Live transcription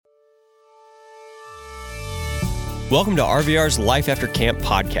Welcome to RVR's Life After Camp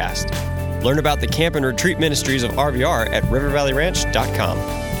podcast. Learn about the camp and retreat ministries of RVR at rivervalleyranch.com.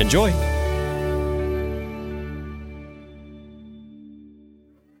 Enjoy.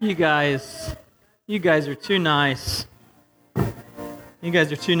 You guys are too nice. You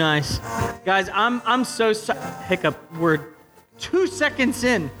guys are too nice. Guys, I'm so hiccup. We're 2 seconds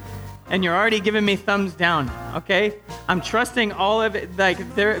in, and you're already giving me thumbs down. Okay, I'm trusting all of it. Like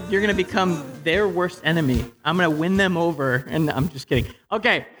you're gonna become their worst enemy. I'm gonna win them over, and I'm just kidding.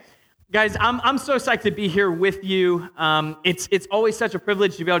 Okay, guys, I'm so psyched to be here with you. It's always such a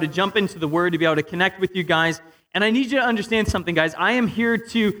privilege to be able to jump into the Word, to be able to connect with you guys. And I need you to understand something, guys. I am here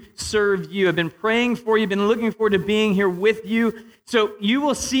to serve you. I've been praying for you, been looking forward to being here with you. So you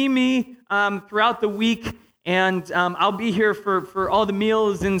will see me throughout the week, and I'll be here for all the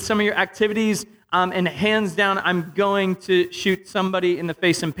meals and some of your activities. And hands down, I'm going to shoot somebody in the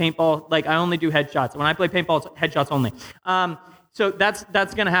face in paintball. Like, I only do headshots. When I play paintball, it's headshots only. So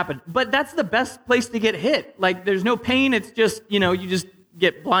that's going to happen. But that's the best place to get hit. Like, there's no pain. It's just, you just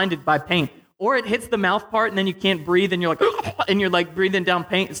get blinded by paint. Or it hits the mouth part, and then you can't breathe, and you're like breathing down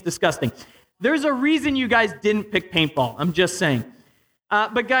paint. It's disgusting. There's a reason you guys didn't pick paintball. I'm just saying.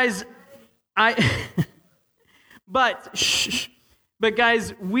 But guys, But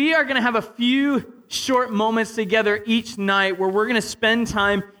guys, we are going to have a few short moments together each night where we're going to spend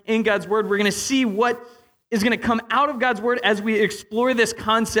time in God's Word. We're going to see what is going to come out of God's Word as we explore this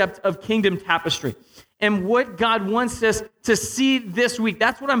concept of kingdom tapestry and what God wants us to see this week.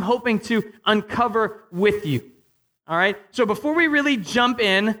 That's what I'm hoping to uncover with you. All right? So before we really jump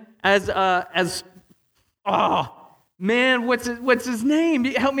in, what's his name?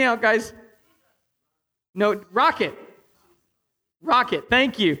 Help me out, guys. No, Rocket. Rocket,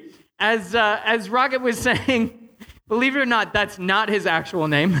 thank you. As Rocket was saying, believe it or not, that's not his actual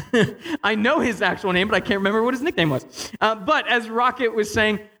name. I know his actual name, but I can't remember what his nickname was. But as Rocket was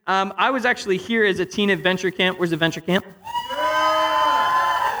saying, I was actually here as a teen adventure camp. Where's Adventure Camp?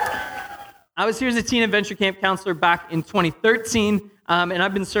 I was here as a teen adventure camp counselor back in 2013, and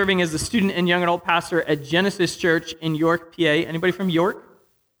I've been serving as the student and young adult pastor at Genesis Church in York, PA. Anybody from York?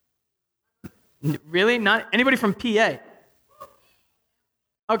 Really? Not anybody from PA?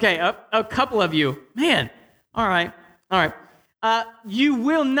 Okay, a couple of you. Man, all right. You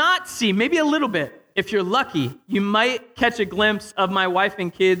will not see, maybe a little bit, if you're lucky, you might catch a glimpse of my wife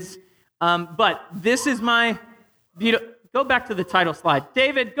and kids, but this is my beautiful, go back to the title slide.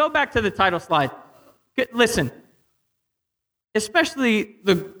 David, go back to the title slide. Listen, especially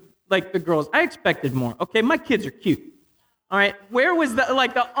the girls, I expected more, okay? My kids are cute, all right? Where was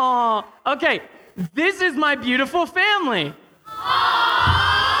okay, this is my beautiful family.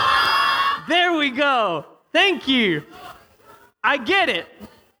 There we go. Thank you. I get it.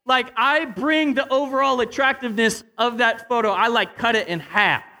 I bring the overall attractiveness of that photo. I cut it in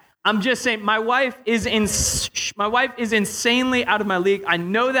half. I'm just saying, my wife is insanely out of my league. I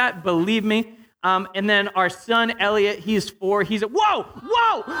know that. Believe me. And then our son Elliot, he's 4. Whoa!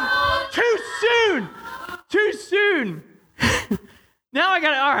 Too soon. Now I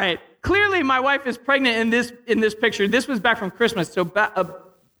got it. All right. Clearly, my wife is pregnant in this picture. This was back from Christmas. So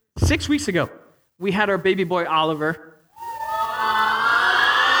 6 weeks ago, we had our baby boy, Oliver.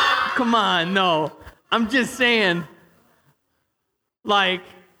 Come on, no. I'm just saying,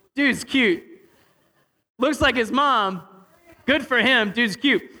 dude's cute. Looks like his mom. Good for him. Dude's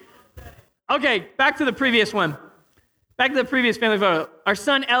cute. Okay, back to the previous one. Back to the previous family photo. Our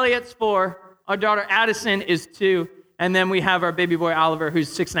son, Elliot's 4. Our daughter, Addison, is 2. And then we have our baby boy, Oliver, who's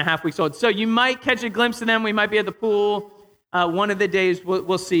 6.5 weeks old. So you might catch a glimpse of them. We might be at the pool. One of the days,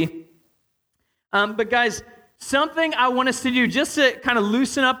 we'll see. But guys, something I want us to do just to kind of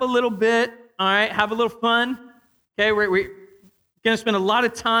loosen up a little bit, all right, have a little fun. Okay, we're going to spend a lot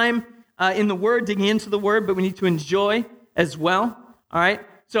of time in the Word, digging into the Word, but we need to enjoy as well, all right?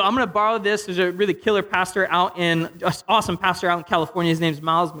 So I'm going to borrow this. There's a really killer pastor awesome pastor out in California. His name's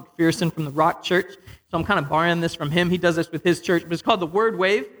Miles McPherson from the Rock Church. So I'm kind of borrowing this from him. He does this with his church, but it's called the Word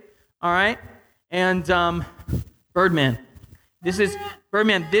Wave, all right? And Birdman. This is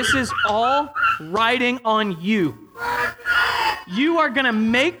all riding on you. You are going to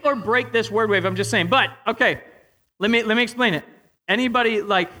make or break this word wave. I'm just saying. But, okay, let me explain it. Anybody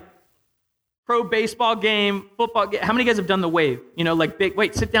pro baseball game, football game, how many of you guys have done the wave? Big,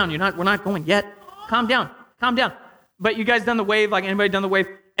 wait, sit down. We're not going yet. Calm down. But you guys done the wave? Anybody done the wave?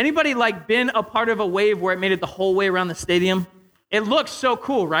 Anybody been a part of a wave where it made it the whole way around the stadium? It looks so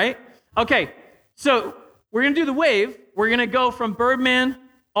cool, right? Okay, so we're going to do the wave. We're going to go from Birdman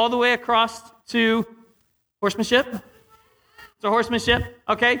all the way across to horsemanship. It's a horsemanship,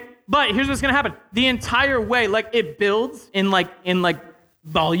 okay? But here's what's gonna happen. The entire way, like it builds in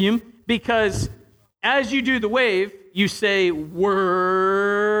volume, because as you do the wave, you say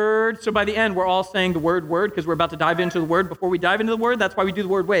word. So by the end, we're all saying the word because we're about to dive into the word. Before we dive into the word, that's why we do the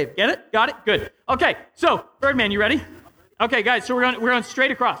word wave. Get it? Got it? Good. Okay, so Birdman, you ready? Okay, guys, so we're going straight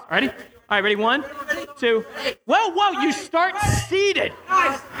across. Ready? All right, ready? 1, 2. Whoa, you start seated.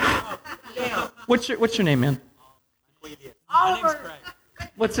 What's your name, man? Oliver.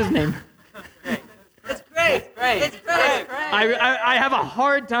 What's his name? It's Craig. I have a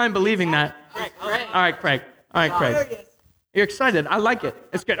hard time believing that. All right, Craig. You're excited. I like it.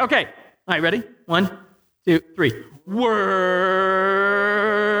 It's good. Okay. All right, ready? 1, 2, 3. Word.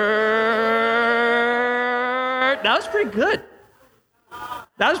 That was pretty good.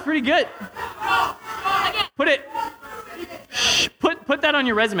 Put that on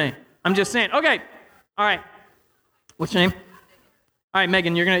your resume. I'm just saying. Okay. All right. What's your name? All right,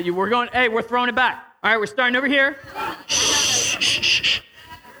 Megan, we're throwing it back. All right, we're starting over here.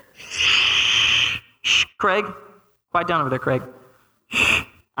 Craig, quiet down over there, Craig.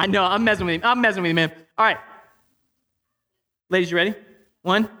 I know, I'm messing with you, man. All right. Ladies, you ready?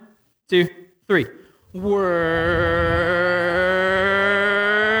 1, 2, 3. Word.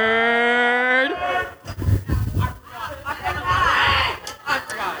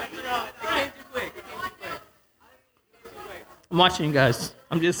 I'm watching you guys.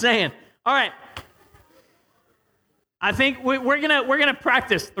 I'm just saying. All right. I think we're gonna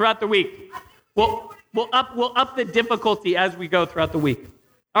practice throughout the week. We'll up the difficulty as we go throughout the week.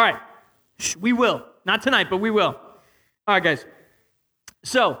 All right. We will. Not tonight, but we will. All right, guys.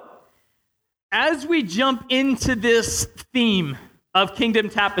 So, as we jump into this theme of Kingdom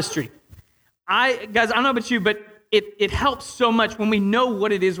Tapestry, I don't know about you, but it helps so much when we know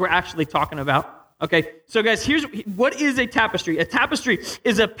what it is we're actually talking about. Okay, so guys, here's what is a tapestry. A tapestry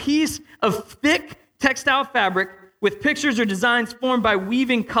is a piece of thick textile fabric with pictures or designs formed by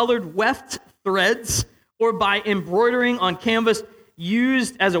weaving colored weft threads or by embroidering on canvas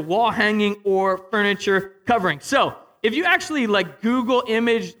used as a wall hanging or furniture covering. So if you actually Google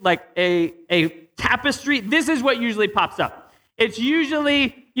image a tapestry, this is what usually pops up. It's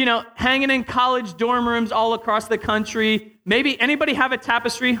usually, hanging in college dorm rooms all across the country. Maybe anybody have a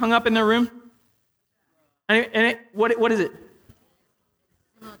tapestry hung up in their room? What is it?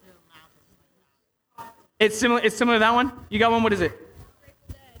 It's similar to that one? You got one? What is it?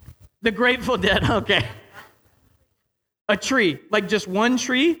 The Grateful Dead. Okay. A tree. Just one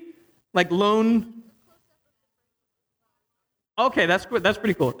tree? Lone. Okay, that's good. That's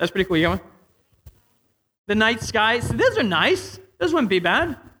pretty cool. You got one? The night sky. So those are nice. Those wouldn't be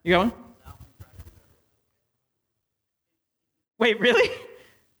bad. You got one? Wait, really?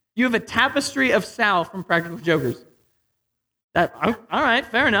 You have a tapestry of Sal from Practical Jokers. All right,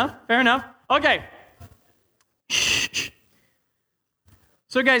 fair enough. Okay.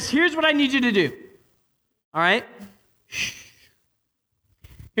 So guys, here's what I need you to do. All right?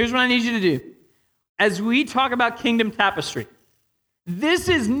 Here's what I need you to do. As we talk about Kingdom Tapestry, this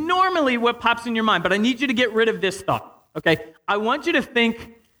is normally what pops in your mind, but I need you to get rid of this thought. Okay? I want you to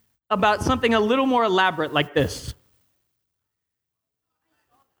think about something a little more elaborate like this.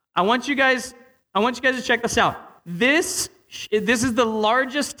 I want you guys to check this out. This is the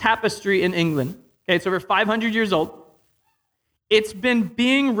largest tapestry in England. Okay, it's over 500 years old. It's been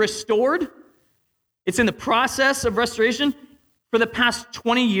being restored. It's in the process of restoration for the past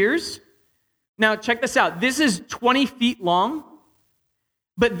 20 years. Now, check this out. This is 20 feet long,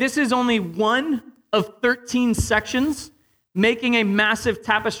 but this is only one of 13 sections, making a massive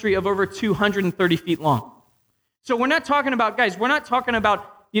tapestry of over 230 feet long. So we're not talking about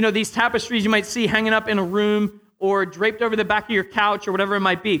these tapestries you might see hanging up in a room or draped over the back of your couch or whatever it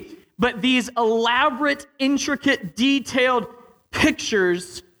might be. But these elaborate, intricate, detailed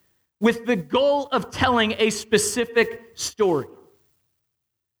pictures with the goal of telling a specific story.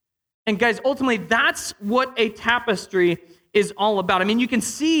 And guys, ultimately, that's what a tapestry is all about. I mean, you can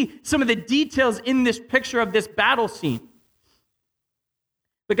see some of the details in this picture of this battle scene.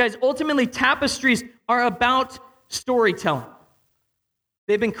 But guys, ultimately, tapestries are about storytelling.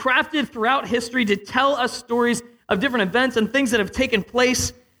 They've been crafted throughout history to tell us stories of different events and things that have taken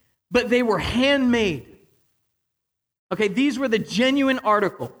place, but they were handmade. Okay, these were the genuine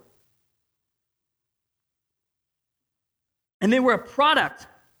article. And they were a product.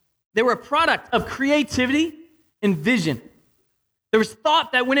 They were a product of creativity and vision. There was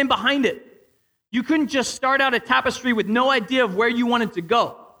thought that went in behind it. You couldn't just start out a tapestry with no idea of where you wanted to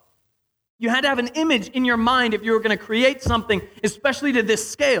go. You had to have an image in your mind if you were going to create something, especially to this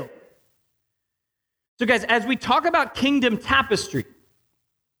scale. So guys, as we talk about kingdom tapestry,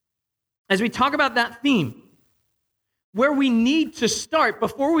 as we talk about that theme, where we need to start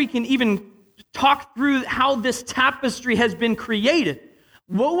before we can even talk through how this tapestry has been created,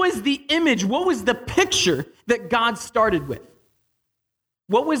 what was the image, what was the picture that God started with?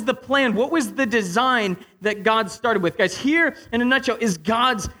 What was the plan? What was the design that God started with? Guys, here in a nutshell is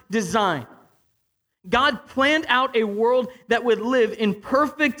God's design. God planned out a world that would live in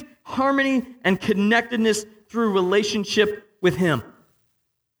perfect harmony and connectedness through relationship with Him.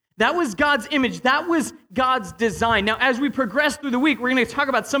 That was God's image. That was God's design. Now, as we progress through the week, we're going to talk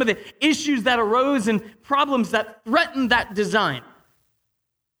about some of the issues that arose and problems that threatened that design.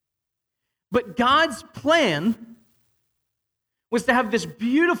 But God's plan was to have this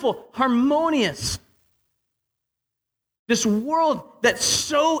beautiful, harmonious, this world that's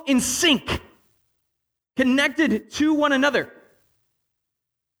so in sync, connected to one another.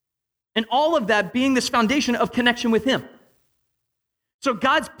 And all of that being this foundation of connection with Him. So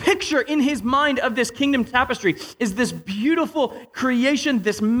God's picture in His mind of this kingdom tapestry is this beautiful creation,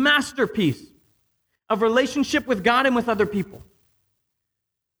 this masterpiece of relationship with God and with other people.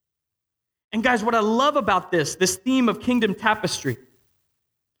 And guys, what I love about this theme of kingdom tapestry,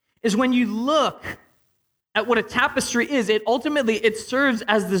 is when you look at what a tapestry is, it serves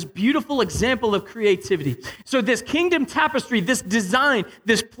as this beautiful example of creativity. So this kingdom tapestry, this design,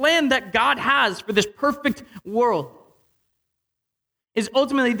 this plan that God has for this perfect world is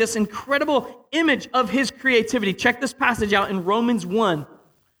ultimately this incredible image of His creativity. Check this passage out in Romans 1.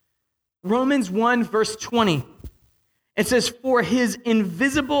 Romans 1, verse 20. It says, "For His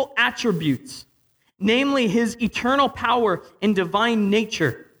invisible attributes, namely His eternal power and divine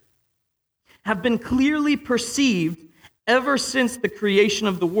nature, have been clearly perceived ever since the creation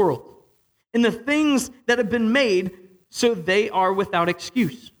of the world, in the things that have been made, so they are without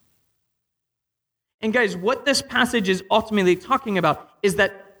excuse." And guys, what this passage is ultimately talking about is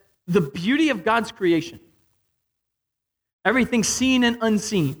that the beauty of God's creation, everything seen and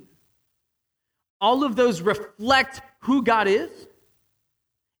unseen, all of those reflect who God is.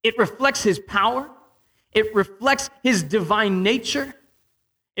 It reflects His power. It reflects His divine nature.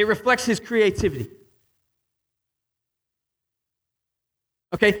 It reflects His creativity.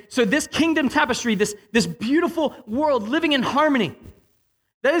 Okay, so this kingdom tapestry, this beautiful world living in harmony,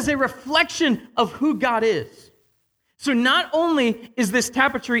 that is a reflection of who God is. So not only is this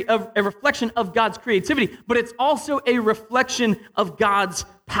tapestry a reflection of God's creativity, but it's also a reflection of God's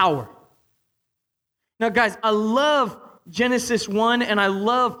power. Now, guys, I love Genesis 1, and I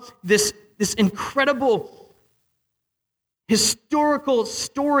love this incredible historical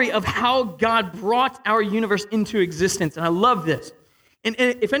story of how God brought our universe into existence, and I love this. And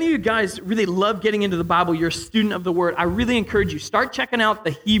if any of you guys really love getting into the Bible, you're a student of the Word, I really encourage you, start checking out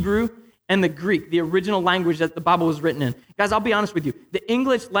the Hebrew and the Greek, the original language that the Bible was written in. Guys, I'll be honest with you, the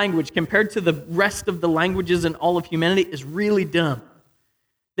English language compared to the rest of the languages in all of humanity is really dumb.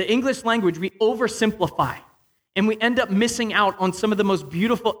 The English language, we oversimplify, and we end up missing out on some of the most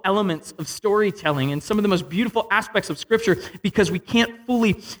beautiful elements of storytelling and some of the most beautiful aspects of Scripture because we can't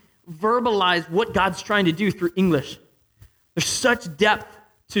fully verbalize what God's trying to do through English. There's such depth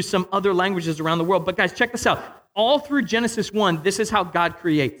to some other languages around the world. But guys, check this out. All through Genesis 1, this is how God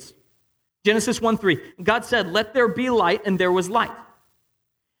creates. Genesis 1:3, God said, "Let there be light," and there was light.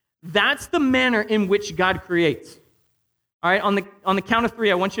 That's the manner in which God creates. All right, on the count of three,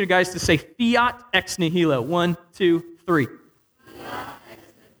 I want you guys to say fiat ex nihilo. 1, 2, 3.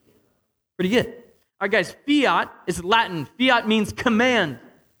 Pretty good. All right, guys, fiat is Latin. Fiat means command,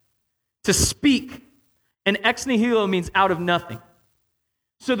 to speak. And ex nihilo means out of nothing.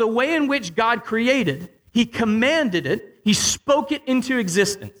 So the way in which God created, He commanded it, He spoke it into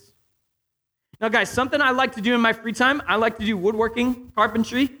existence. Now, guys, something I like to do in my free time, I like to do woodworking,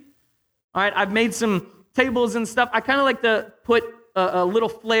 carpentry. All right, I've made some tables and stuff. I kind of like to put a little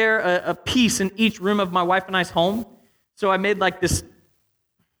flair, a piece in each room of my wife and I's home. So I made like this,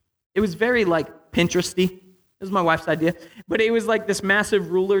 it was very like Pinteresty. This is my wife's idea. But it was like this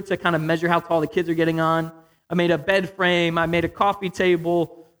massive ruler to kind of measure how tall the kids are getting on. I made a bed frame. I made a coffee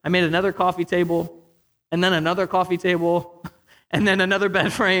table. I made another coffee table. And then another coffee table. And then another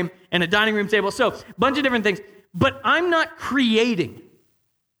bed frame. And a dining room table. So a bunch of different things. But I'm not creating.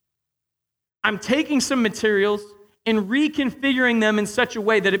 I'm taking some materials and reconfiguring them in such a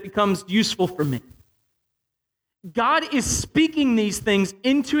way that it becomes useful for me. God is speaking these things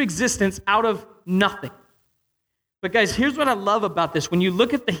into existence out of nothing. But guys, here's what I love about this. When you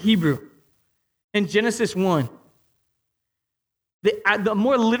look at the Hebrew in Genesis 1, the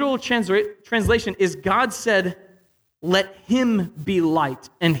more literal translation is God said, "Let Him be light,"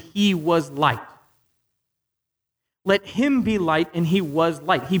 and He was light. Let him be light, and he was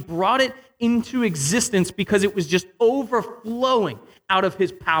light. He brought it into existence because it was just overflowing out of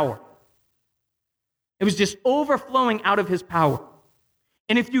his power. It was just overflowing out of his power.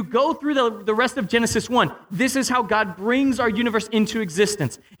 And if you go through the rest of Genesis 1, this is how God brings our universe into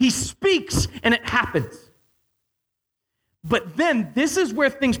existence. He speaks, and it happens. But then this is where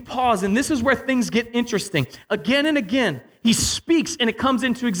things pause, and this is where things get interesting. Again and again, he speaks, and it comes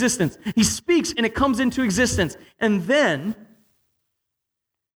into existence. He speaks, and it comes into existence. And then,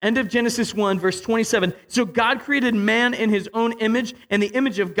 end of Genesis 1, verse 27, so God created man in his own image, and the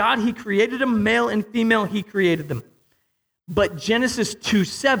image of God he created them, male and female he created them. But Genesis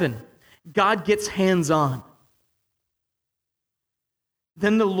 2:7, God gets hands-on.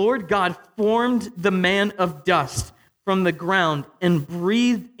 Then the Lord God formed the man of dust from the ground and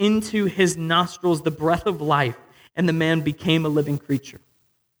breathed into his nostrils the breath of life, and the man became a living creature.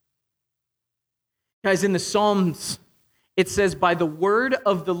 Guys, in the Psalms, it says, by the word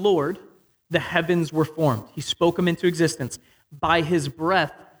of the Lord, the heavens were formed. He spoke them into existence. By his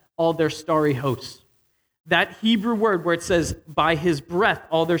breath, all their starry hosts. That Hebrew word where it says, by his breath,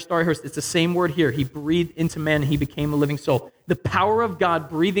 all their starry hosts, it's the same word here. He breathed into man and he became a living soul. The power of God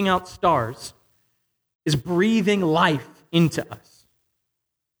breathing out stars is breathing life into us.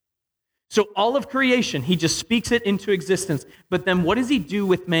 So all of creation, he just speaks it into existence. But then what does he do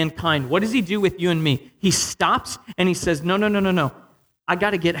with mankind? What does he do with you and me? He stops and he says, no. I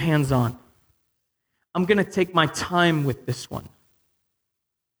got to get hands-on. I'm going to take my time with this one.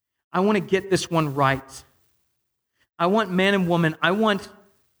 I want to get this one right. I want man and woman. I want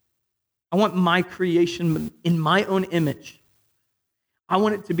my creation in my own image. I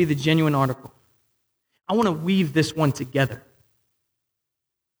want it to be the genuine article. I want to weave this one together.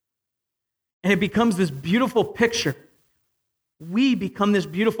 And it becomes this beautiful picture. We become this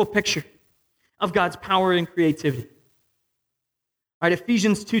beautiful picture of God's power and creativity. All right,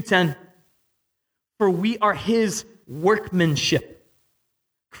 Ephesians 2:10. For we are his workmanship,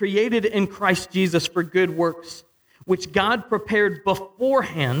 created in Christ Jesus for good works, which God prepared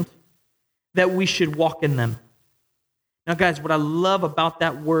beforehand that we should walk in them. Now, guys, what I love about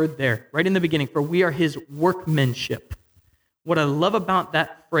that word there, right in the beginning, for we are his workmanship. What I love about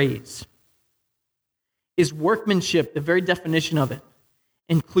that phrase is workmanship, the very definition of it,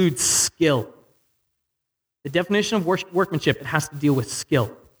 includes skill. The definition of workmanship, it has to deal with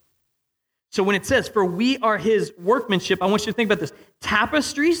skill. So when it says, for we are his workmanship, I want you to think about this.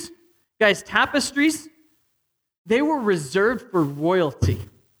 Tapestries, guys, tapestries, they were reserved for royalty.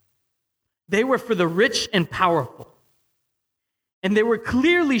 They were for the rich and powerful. And they were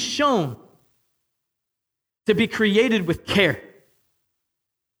clearly shown to be created with care.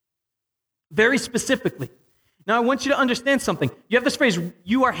 Very specifically. Now, I want you to understand something. You have this phrase,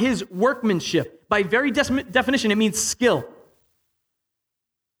 you are his workmanship. By very definition, it means skill.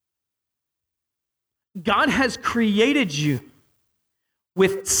 God has created you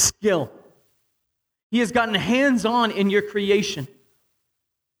with skill. He has gotten hands-on in your creation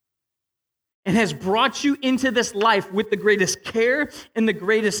and has brought you into this life with the greatest care and the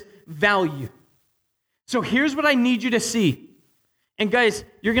greatest value. So here's what I need you to see. And guys,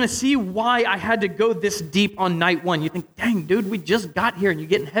 you're going to see why I had to go this deep on night one. You think, dang, dude, we just got here and you're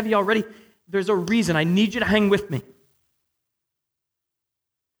getting heavy already. There's a reason. I need you to hang with me.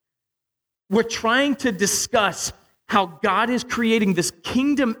 We're trying to discuss how God is creating this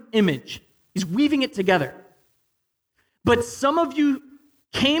kingdom image. He's weaving it together. But some of you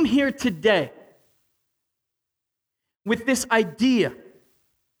came here today with this idea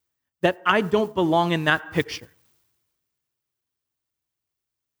that I don't belong in that picture.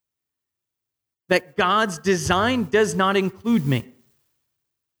 That God's design does not include me.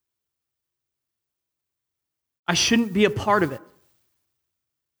 I shouldn't be a part of it.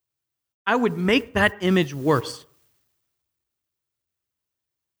 I would make that image worse.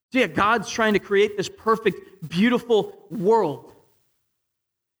 So yeah, God's trying to create this perfect, beautiful world.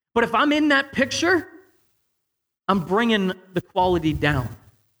 But if I'm in that picture, I'm bringing the quality down.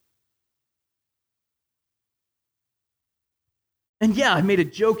 And yeah, I made a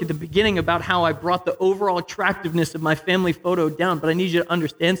joke at the beginning about how I brought the overall attractiveness of my family photo down, but I need you to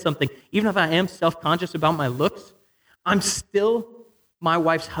understand something. Even if I am self-conscious about my looks, I'm still my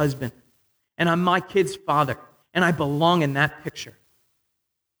wife's husband, and I'm my kid's father, and I belong in that picture.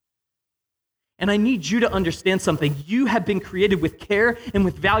 And I need you to understand something. You have been created with care and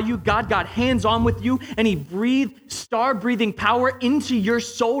with value. God got hands-on with you, and he breathed star-breathing power into your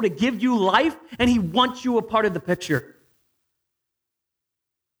soul to give you life, and he wants you a part of the picture.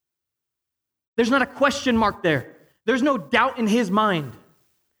 There's not a question mark there. There's no doubt in his mind.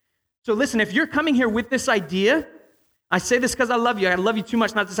 So listen, if you're coming here with this idea I say this because I love you. I love you too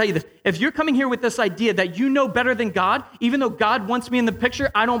much not to tell you this. If you're coming here with this idea that you know better than God, even though God wants me in the picture,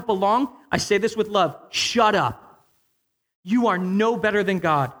 I don't belong, I say this with love. Shut up. You are no better than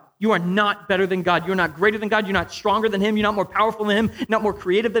God. You are not better than God. You're not greater than God. You're not stronger than him. You're not more powerful than him, not more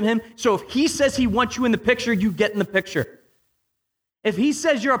creative than him. So if he says he wants you in the picture, you get in the picture. If he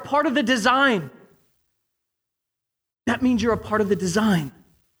says you're a part of the design, that means you're a part of the design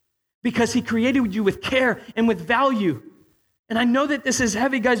because he created you with care and with value. And I know that this is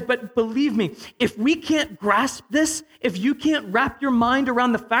heavy, guys, but believe me, if we can't grasp this, if you can't wrap your mind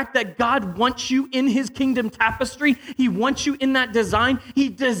around the fact that God wants you in his kingdom tapestry, he wants you in that design, he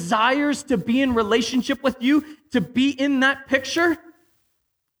desires to be in relationship with you, to be in that picture.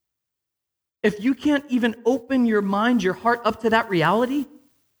 If you can't even open your mind, your heart up to that reality,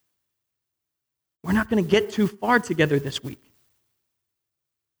 we're not going to get too far together this week.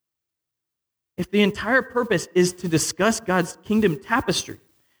 If the entire purpose is to discuss God's kingdom tapestry,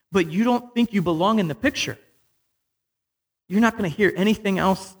 but you don't think you belong in the picture, you're not going to hear anything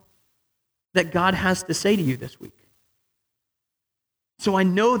else that God has to say to you this week. So I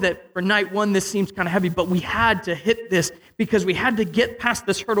know that for night one, this seems kind of heavy, but we had to hit this because we had to get past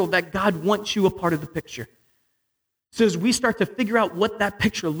this hurdle that God wants you a part of the picture. So as we start to figure out what that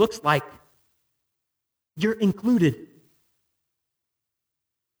picture looks like, you're included.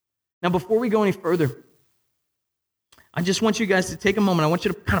 Now, before we go any further, I just want you guys to take a moment. I want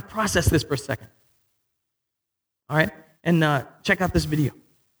you to kind of process this for a second. All right? And check out this video.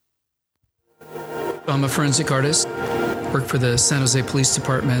 I'm a forensic artist. Worked for the San Jose Police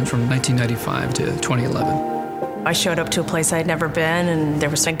Department from 1995 to 2011. I showed up to a place I'd never been, and there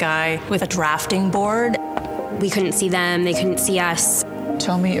was a guy with a drafting board. We couldn't see them, they couldn't see us.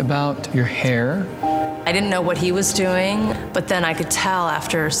 Tell me about your hair. I didn't know what he was doing, but then I could tell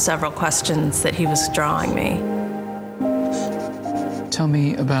after several questions that he was drawing me. Tell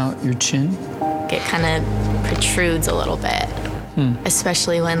me about your chin. It kind of protrudes a little bit,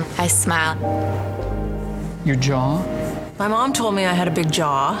 especially when I smile. Your jaw. My mom told me I had a big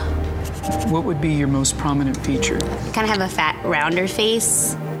jaw. What would be your most prominent feature? I kind of have a fat, rounder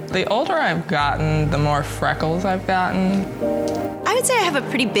face. The older I've gotten, the more freckles I've gotten. I would say I have a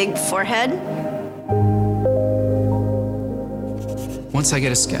pretty big forehead. Once I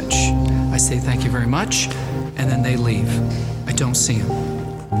get a sketch, I say thank you very much, and then they leave. I don't see them.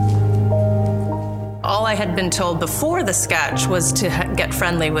 All I had been told before the sketch was to get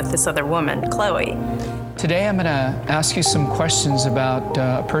friendly with this other woman, Chloe. Today I'm going to ask you some questions about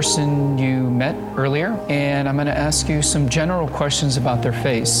a person you met earlier, and I'm going to ask you some general questions about their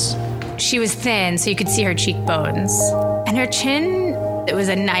face. She was thin, so you could see her cheekbones. And her chin, it was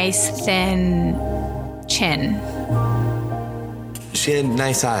a nice, thin chin. She had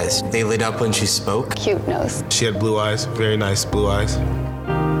nice eyes. They lit up when she spoke. Cute nose. She had blue eyes, very nice blue eyes.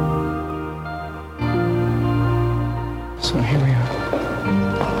 So here we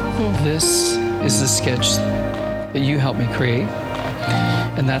are. This is the sketch that you helped me create,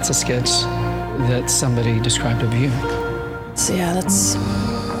 and that's a sketch that somebody described of you. So yeah, that's...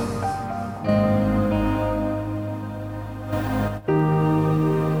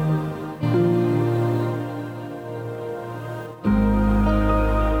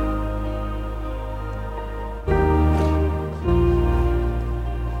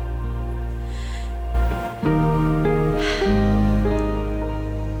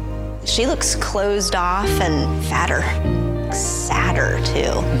 She looks closed off and fatter, sadder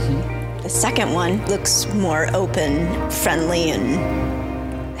too. The second one looks more open, friendly,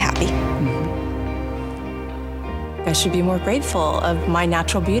 and happy. I should be more grateful of my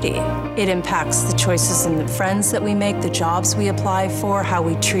natural beauty. It impacts the choices and the friends that we make, the jobs we apply for, how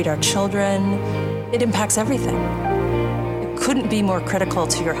we treat our children. It impacts everything. It couldn't be more critical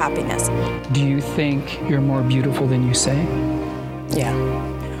to your happiness. Do you think you're more beautiful than you say? Yeah.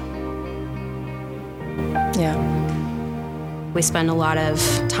 Yeah. We spend a lot of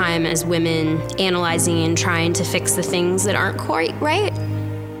time as women analyzing and trying to fix the things that aren't quite right.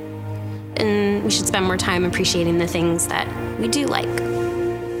 And we should spend more time appreciating the things that we do like.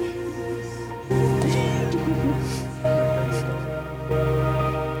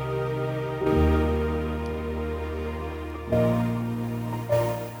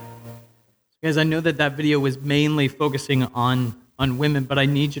 Guys, I know that video was mainly focusing on women, but I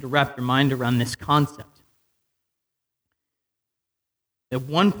need you to wrap your mind around this concept. At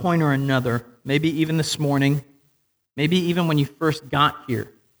one point or another, maybe even this morning, maybe even when you first got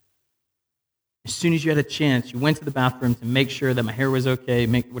here, as soon as you had a chance, you went to the bathroom to make sure that my hair was okay,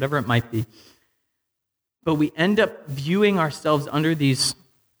 whatever it might be. But we end up viewing ourselves under these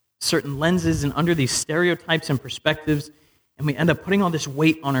certain lenses and under these stereotypes and perspectives, and we end up putting all this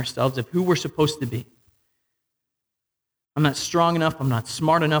weight on ourselves of who we're supposed to be. I'm not strong enough, I'm not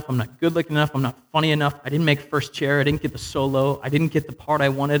smart enough, I'm not good looking enough, I'm not funny enough, I didn't make first chair, I didn't get the solo, I didn't get the part I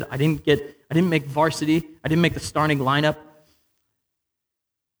wanted, I didn't make varsity, I didn't make the starting lineup.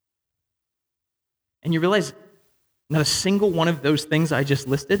 And you realize not a single one of those things I just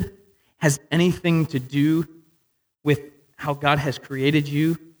listed has anything to do with how God has created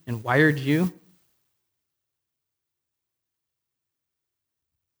you and wired you.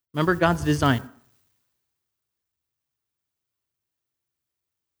 Remember God's design.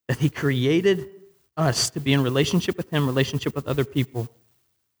 That he created us to be in relationship with him, relationship with other people.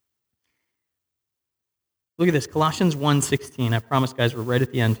 Look at this, Colossians 1:16. I promise, guys, we're right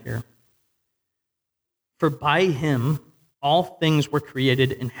at the end here. For by him all things were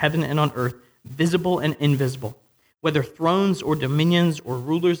created in heaven and on earth, visible and invisible, whether thrones or dominions or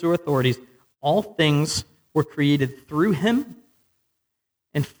rulers or authorities, all things were created through him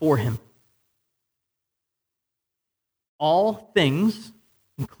and for him. All things,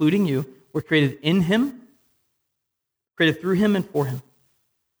 including you, were created in him, created through him and for him.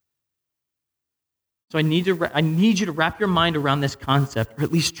 So I need you to wrap your mind around this concept, or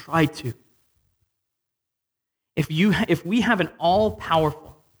at least try to. If we have an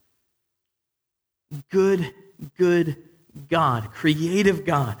all-powerful, good God, creative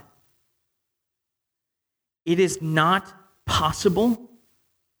God, it is not possible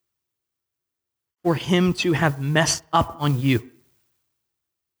for him to have messed up on you.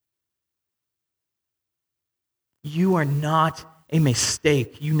 You are not a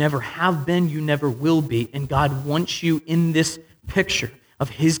mistake. You never have been, you never will be, and God wants you in this picture of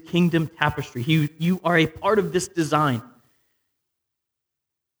his kingdom tapestry. You are a part of this design.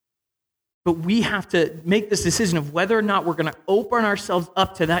 But we have to make this decision of whether or not we're going to open ourselves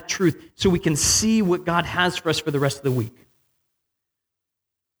up to that truth so we can see what God has for us for the rest of the week.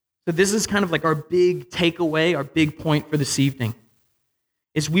 So this is kind of like our big takeaway, our big point for this evening,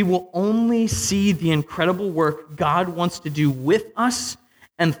 is we will only see the incredible work God wants to do with us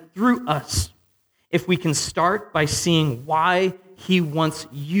and through us if we can start by seeing why he wants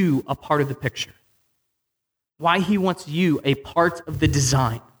you a part of the picture, why he wants you a part of the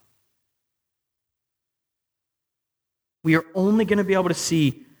design. We are only going to be able to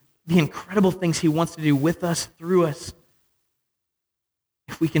see the incredible things he wants to do with us, through us,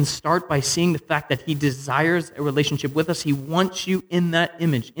 if we can start by seeing the fact that he desires a relationship with us. He wants you in that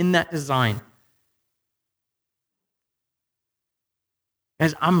image, in that design.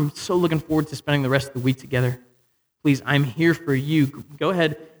 Guys, I'm so looking forward to spending the rest of the week together. Please, I'm here for you. Go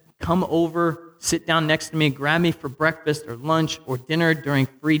ahead, come over, sit down next to me, grab me for breakfast or lunch or dinner during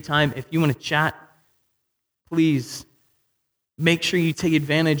free time. If you want to chat, please make sure you take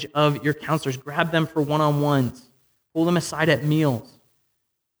advantage of your counselors. Grab them for one-on-ones. Pull them aside at meals.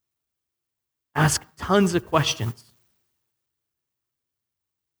 Ask tons of questions.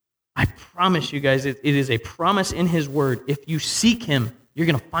 I promise you guys, it is a promise in his word. If you seek him, you're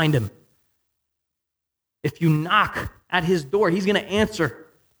going to find him. If you knock at his door, he's going to answer.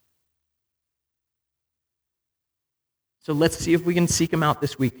 So let's see if we can seek him out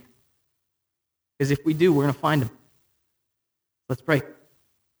this week. Because if we do, we're going to find him. Let's pray.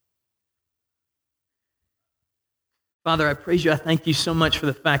 Father, I praise you. I thank you so much for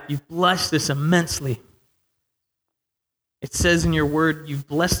the fact you've blessed us immensely. It says in your word, you've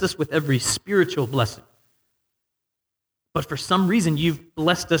blessed us with every spiritual blessing. But for some reason, you've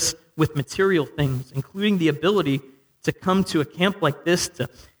blessed us with material things, including the ability to come to a camp like this, to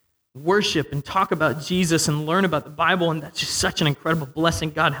worship and talk about Jesus and learn about the Bible, and that's just such an incredible blessing.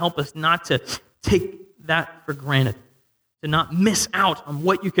 God, help us not to take that for granted, to not miss out on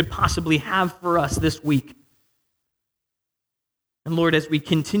what you could possibly have for us this week. And Lord, as we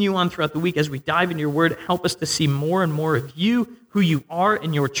continue on throughout the week, as we dive into your word, help us to see more and more of you, who you are,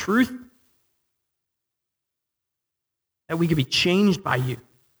 and your truth, that we could be changed by you.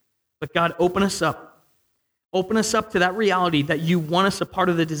 But God, open us up. Open us up to that reality that you want us a part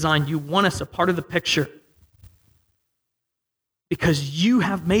of the design. You want us a part of the picture. Because you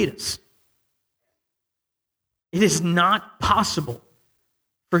have made us. It is not possible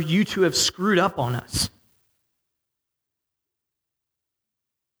for you to have screwed up on us.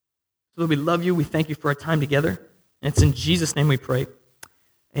 So we love you. We thank you for our time together. And it's in Jesus' name we pray.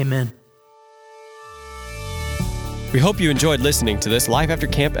 Amen. We hope you enjoyed listening to this Life After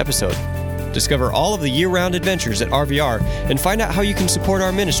Camp episode. Discover all of the year-round adventures at RVR and find out how you can support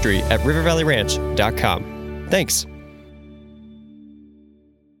our ministry at rivervalleyranch.com. Thanks.